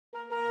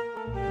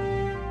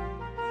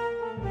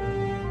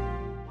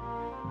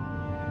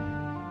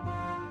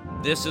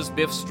This is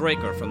Biff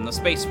Straker from the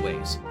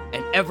Spaceways,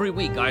 and every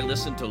week I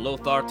listen to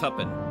Lothar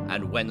Tuppen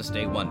and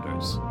Wednesday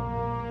Wonders.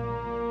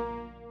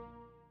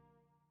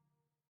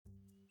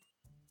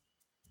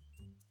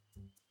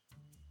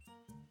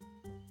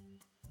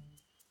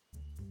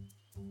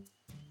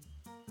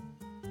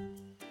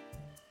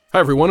 Hi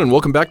everyone, and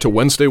welcome back to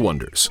Wednesday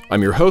Wonders.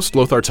 I'm your host,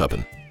 Lothar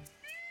Tuppen.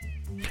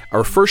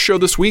 Our first show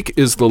this week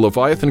is the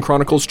Leviathan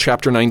Chronicles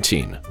Chapter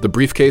 19, The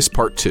Briefcase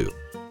Part 2.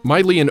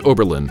 Miley and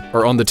Oberlin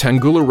are on the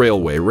Tangula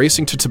Railway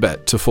racing to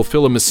Tibet to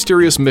fulfill a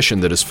mysterious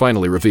mission that is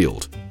finally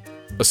revealed.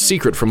 A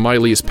secret from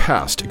Miley's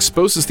past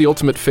exposes the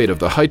ultimate fate of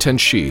the Haiten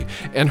Shi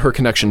and her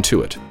connection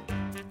to it.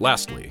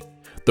 Lastly,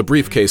 the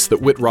briefcase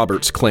that Whit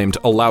Roberts claimed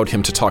allowed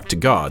him to talk to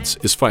gods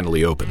is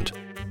finally opened.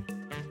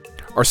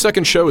 Our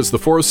second show is the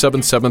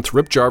 407th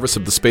Rip Jarvis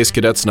of the Space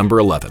Cadets number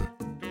 11.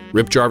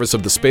 Rip Jarvis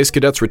of the Space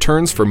Cadets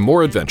returns for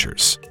more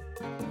adventures.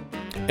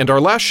 And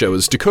our last show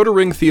is Dakota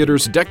Ring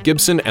Theater's Dec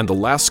Gibson and the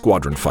Last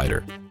Squadron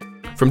Fighter.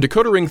 From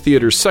Dakota Ring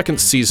Theater's second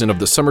season of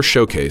the Summer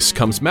Showcase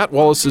comes Matt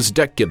Wallace's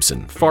Dec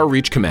Gibson, Far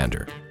Reach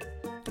Commander.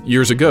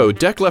 Years ago,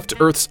 Dec left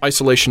Earth's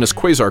isolationist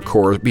Quasar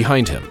Core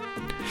behind him.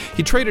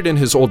 He traded in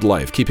his old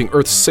life, keeping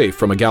Earth safe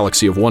from a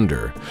galaxy of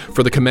wonder,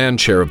 for the command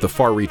chair of the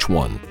Far Reach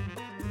 1.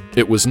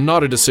 It was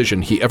not a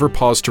decision he ever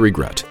paused to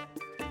regret.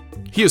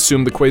 He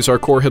assumed the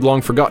Quasar Core had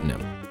long forgotten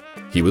him.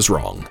 He was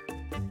wrong.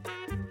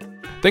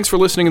 Thanks for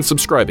listening and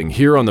subscribing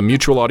here on the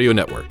Mutual Audio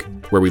Network,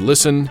 where we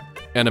listen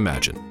and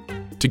imagine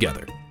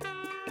together.